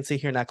can't lie and sit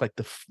here and act like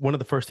one of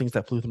the first things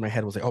that flew through my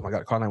head was like, oh my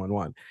God, call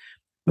 911.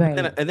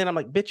 Right. And then I'm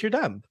like, bitch, you're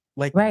dumb.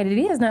 Like, Right. It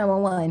is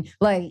 911.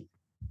 Like,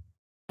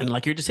 and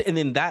like you're just, and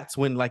then that's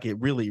when like it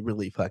really,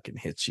 really fucking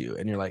hits you,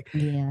 and you're like,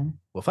 yeah.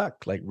 well,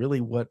 fuck, like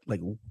really, what, like,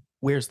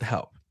 where's the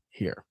help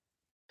here?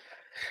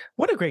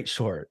 What a great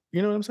short,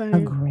 you know what I'm saying?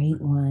 A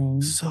great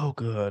one. So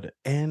good.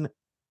 And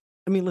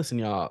I mean, listen,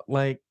 y'all,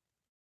 like,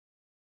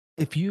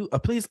 if you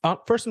please,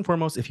 first and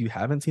foremost, if you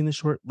haven't seen the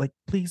short, like,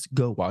 please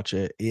go watch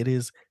it. It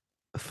is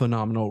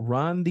phenomenal.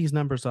 Run these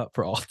numbers up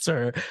for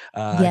Alter. Give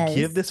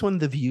Yes. this one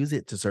the views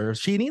it deserves.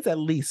 She needs at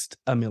least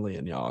 1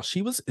 million, y'all.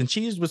 She was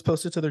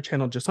posted to their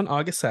channel just on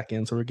August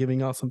 2nd, so we're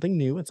giving y'all something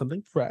new and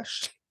something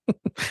fresh.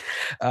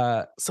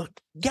 So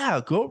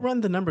yeah, go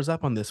run the numbers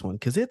up on this one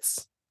because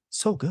it's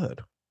so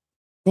good.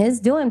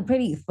 It's doing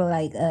pretty for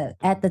like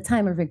at the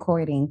time of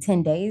recording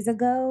 10 days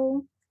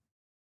ago.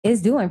 It's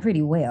doing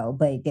pretty well,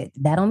 but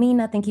that don't mean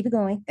nothing. Keep it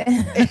going.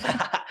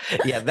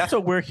 Yeah, that's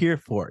what we're here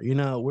for. You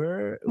know,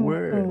 we're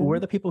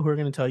the people who are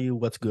going to tell you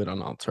what's good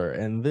on Alter,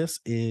 and this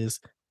is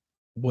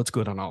what's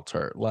good on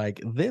Alter. Like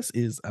this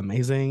is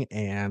amazing,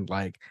 and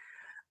like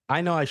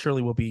I know I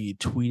surely will be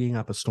tweeting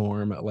up a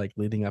storm like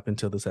leading up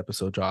until this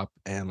episode drop,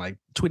 and like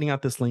tweeting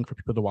out this link for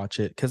people to watch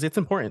it because it's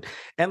important.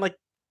 And like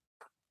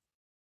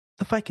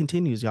the fight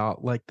continues, y'all.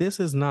 Like this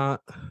is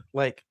not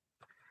like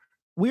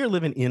we are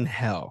living in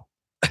hell.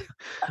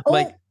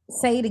 Like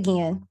say it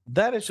again.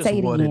 That is just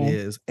what it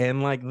is.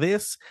 And like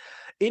this,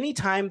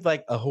 anytime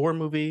like a horror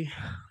movie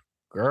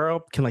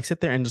girl, can like sit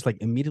there and just like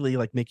immediately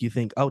like make you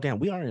think, oh damn,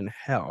 we are in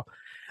hell.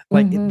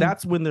 Like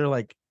that's when they're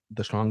like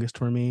the strongest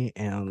for me.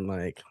 And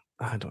like,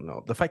 I don't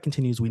know, the fight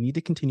continues. We need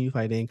to continue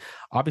fighting,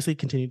 obviously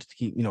continue to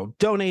keep,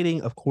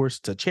 donating, of course,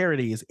 to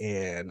charities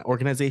and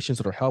organizations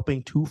that are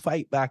helping to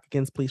fight back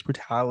against police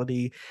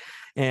brutality.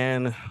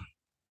 And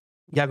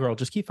yeah, girl,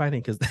 just keep fighting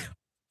because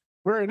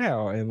we're in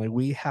hell and like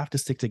we have to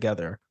stick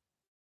together.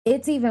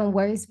 It's even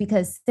worse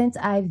because since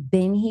I've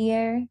been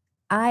here,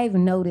 I've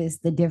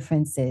noticed the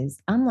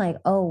differences. I'm like,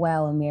 oh,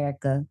 wow,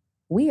 America,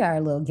 we are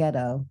a little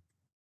ghetto.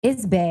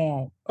 It's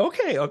bad.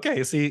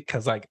 Okay. See,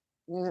 because like,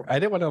 I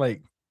didn't want to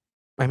like,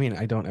 I mean,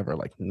 I don't ever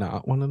like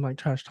not want to like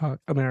trash talk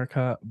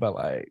America, but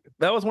like,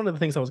 that was one of the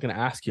things I was going to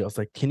ask you. I was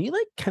like, can you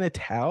like kind of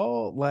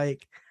tell?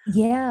 Like,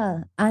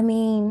 Yeah, I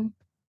mean,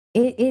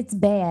 it's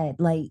bad.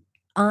 Like,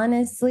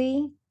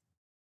 honestly,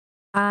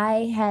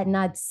 I had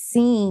not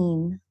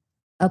seen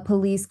a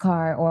police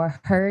car or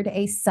heard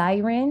a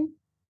siren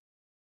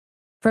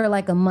for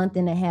like a month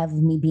and a half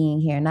of me being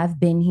here. And I've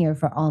been here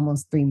for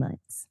almost 3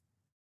 months.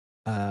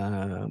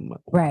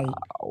 Right.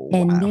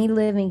 And me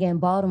living in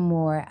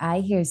Baltimore, I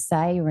hear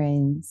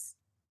sirens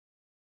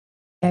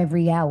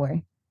every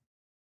hour.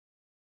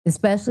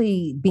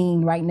 Especially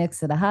being right next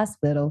to the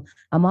hospital,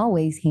 I'm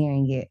always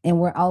hearing it, and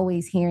we're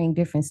always hearing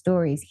different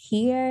stories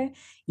here.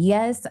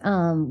 Yes,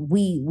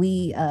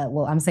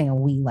 well, I'm saying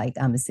we like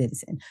I'm a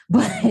citizen,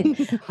 but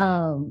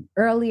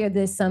earlier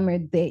this summer,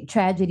 the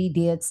tragedy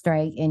did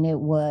strike, and it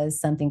was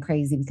something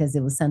crazy because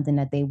it was something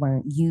that they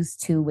weren't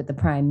used to with the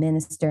prime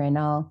minister and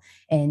all,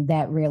 and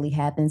that rarely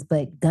happens.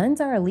 But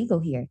guns are illegal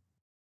here.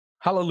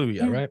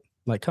 Hallelujah, right?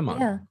 Like, come on.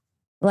 Yeah.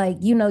 Like,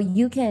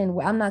 you can,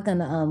 I'm not going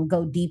to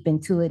go deep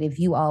into it. If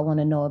you all want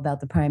to know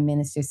about the prime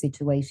minister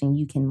situation,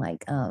 you can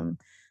like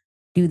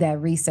do that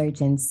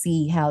research and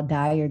see how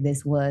dire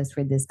this was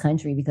for this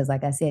country. Because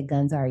like I said,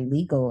 guns are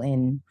illegal.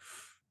 And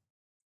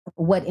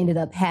what ended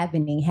up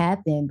happened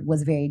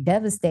was very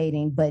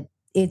devastating. But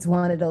it's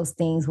one of those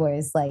things where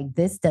it's like,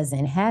 this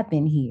doesn't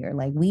happen here.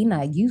 Like, we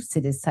not used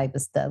to this type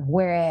of stuff.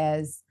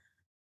 Whereas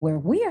where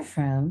we're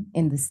from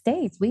in the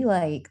States, we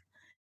like,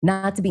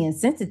 not to be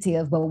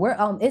insensitive, but we're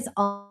it's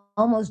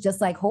almost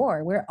just like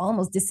horror. We're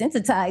almost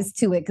desensitized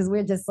to it because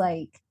we're just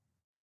like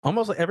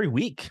almost like every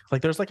week.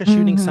 Like there's like a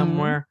shooting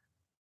somewhere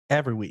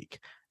every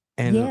week.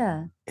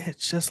 And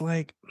it's just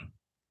like,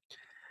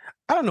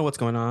 I don't know what's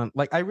going on.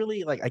 Like I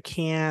really like I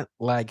can't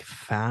like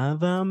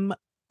fathom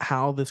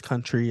how this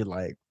country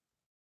like,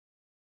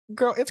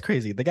 girl, it's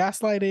crazy. The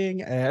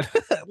gaslighting and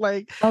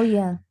like, oh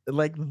yeah,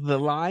 like the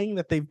lying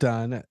that they've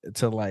done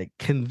to like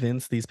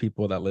convince these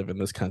people that live in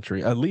this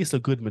country, at least a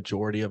good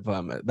majority of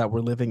them, that we're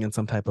living in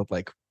some type of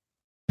like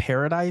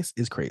paradise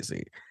is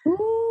crazy.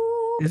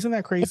 Ooh, isn't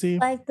that crazy?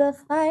 It's like the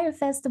Fire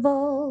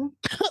Festival.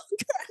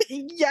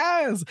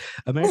 Yes,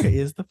 America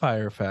is the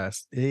Fire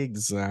Fest.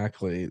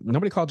 Exactly.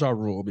 Nobody called Ja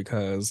Rule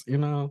because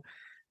but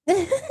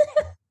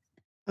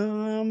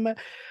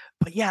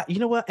yeah, you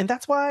know what, and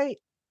that's why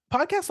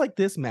podcasts like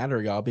this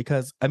matter, y'all,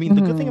 because I mean,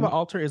 the good thing about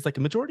Alter is like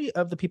a majority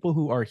of the people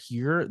who are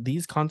here,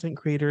 these content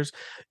creators,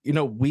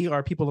 we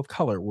are people of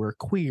color, we're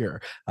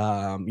queer,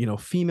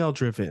 female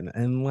driven.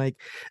 And like,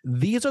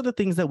 these are the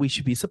things that we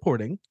should be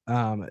supporting.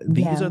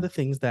 These are the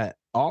things that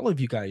all of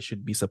you guys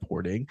should be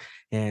supporting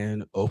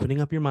and opening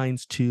up your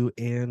minds to,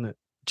 and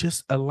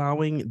just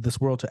allowing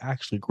this world to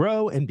actually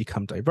grow and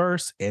become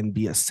diverse and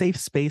be a safe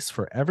space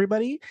for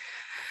everybody.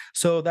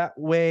 So that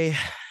way,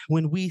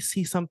 when we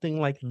see something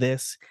like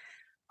this,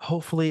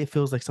 hopefully it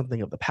feels like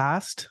something of the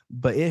past,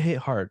 but it hit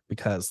hard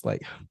because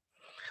like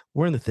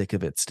we're in the thick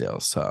of it still.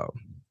 So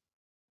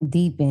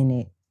deep in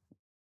it.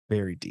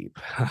 Very deep.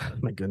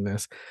 My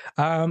goodness.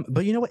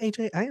 But you know what,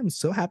 AJ, I am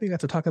so happy I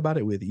got to talk about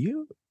it with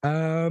you.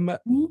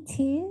 Me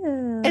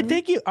too. And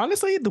thank you.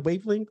 Honestly, the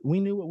wavelength, we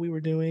knew what we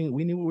were doing.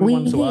 We knew what we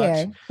wanted to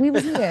watch. We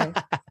were here.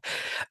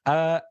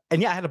 And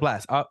yeah, I had a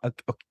blast.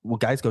 Well,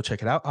 guys, go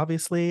check it out.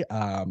 Obviously,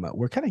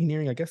 we're kind of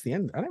nearing, I guess, the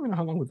end. I don't even know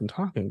how long we've been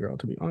talking, girl,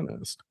 to be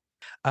honest.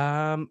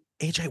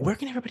 AJ, where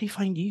can everybody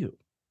find you?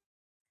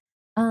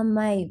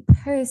 My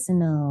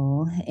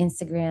personal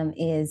Instagram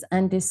is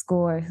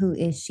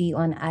 _whoisshe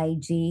on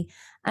IG.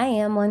 I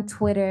am on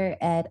Twitter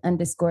at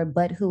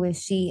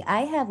 _but_whoisshe.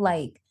 I have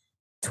like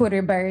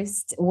Twitter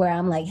bursts where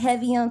I'm like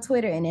heavy on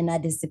Twitter and then I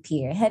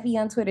disappear. Heavy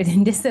on Twitter,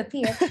 then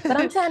disappear. But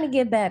I'm trying to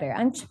get better.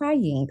 I'm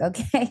trying,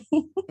 okay?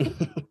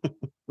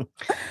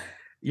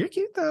 You're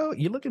cute though.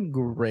 You're looking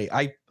great.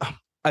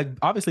 I've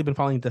obviously been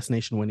following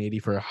Destination 180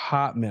 for a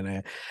hot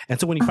minute. And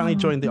so when you finally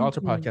joined the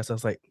Alter podcast, I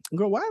was like,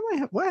 girl, why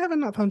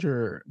haven't I not found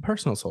your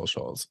personal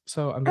socials?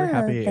 So I'm very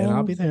happy, and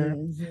I'll be there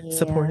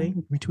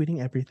supporting,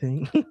 retweeting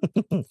everything.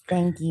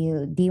 Thank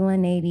you.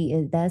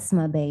 D180 that's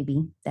my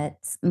baby.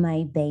 That's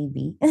my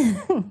baby.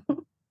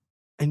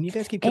 And you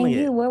guys keep killing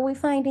it. Where are we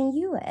finding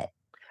you at?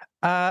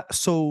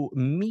 So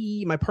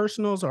my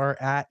personals are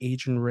at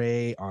Adrian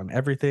Rae on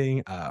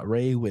everything.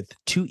 Ray with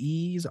 2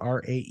 E's,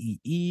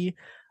 RAEE.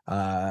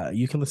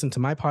 You can listen to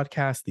my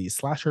podcast, the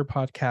Slasher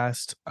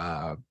Podcast,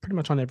 pretty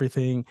much on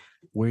everything.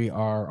 We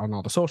are on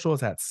all the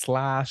socials at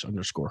 /_her_pod.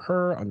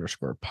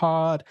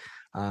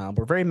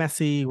 We're very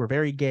messy. We're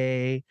very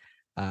gay.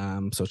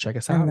 So check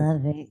us out. I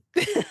love it.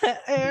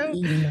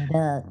 Eating it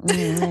up.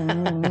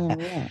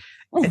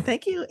 And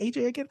thank you,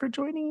 AJ, again for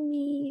joining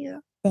me.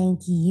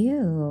 Thank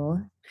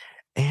you.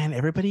 And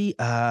everybody,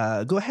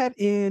 go ahead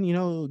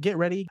and, get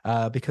ready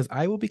because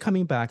I will be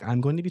coming back. I'm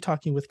going to be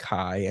talking with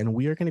Kai, and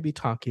we are going to be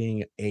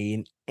talking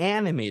an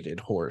animated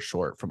horror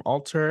short from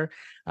Alter.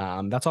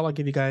 That's all I'll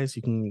give you guys.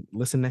 You can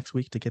listen next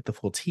week to get the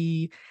full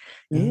tea.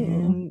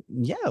 And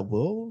yeah,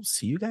 we'll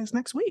see you guys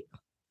next week.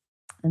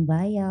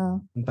 Bye,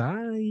 y'all.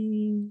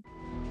 Bye.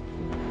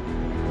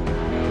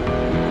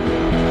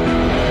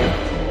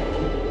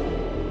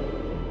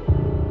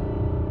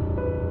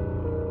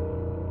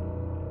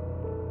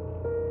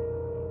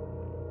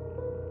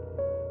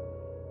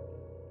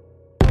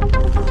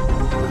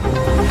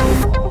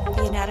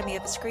 The Anatomy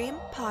of a Scream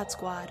Pod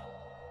Squad.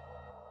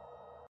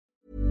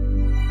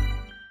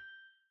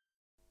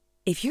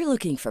 If you're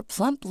looking for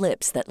plump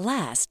lips that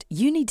last,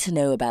 you need to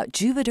know about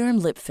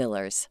Juvederm lip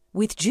fillers.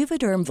 With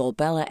Juvederm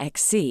Volbella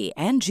XC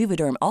and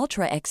Juvederm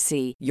Ultra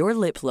XC, your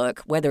lip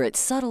look, whether it's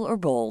subtle or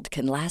bold,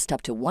 can last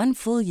up to 1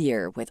 full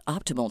year with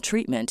optimal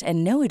treatment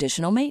and no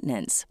additional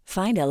maintenance.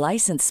 Find a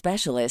licensed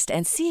specialist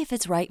and see if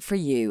it's right for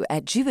you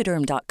at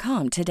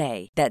Juvederm.com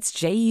today. That's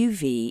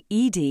JUVEDERM.com.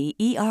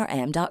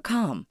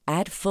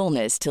 Add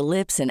fullness to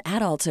lips in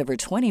adults over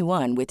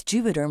 21 with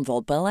Juvederm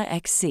Volbella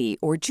XC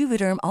or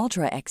Juvederm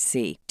Ultra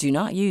XC. Do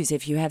not use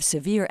if you have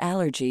severe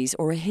allergies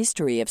or a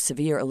history of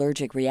severe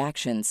allergic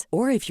reactions,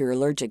 or if you're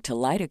allergic to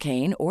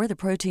lidocaine or the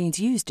proteins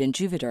used in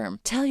Juvederm.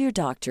 Tell your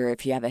doctor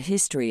if you have a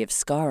history of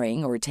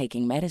scarring or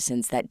taking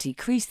medicines that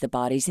decrease the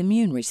body's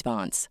immune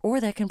response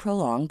or that can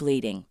prolong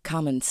bleeding.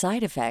 Common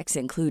side effects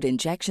include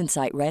injection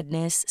site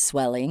redness,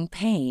 swelling,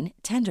 pain,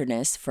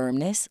 tenderness,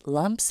 firmness,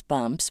 lumps,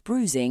 bumps,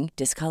 bruising,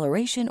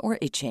 discoloration, or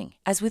itching.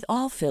 As with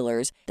all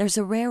fillers, there's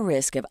a rare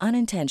risk of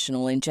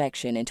unintentional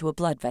injection into a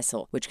blood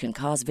vessel, which can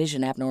cause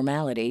vision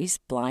abnormalities,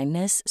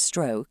 blindness,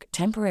 stroke,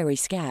 temporary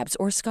scabs,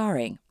 or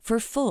scarring. For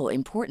full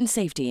important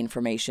safety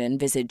information,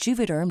 visit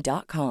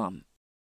Juvederm.com.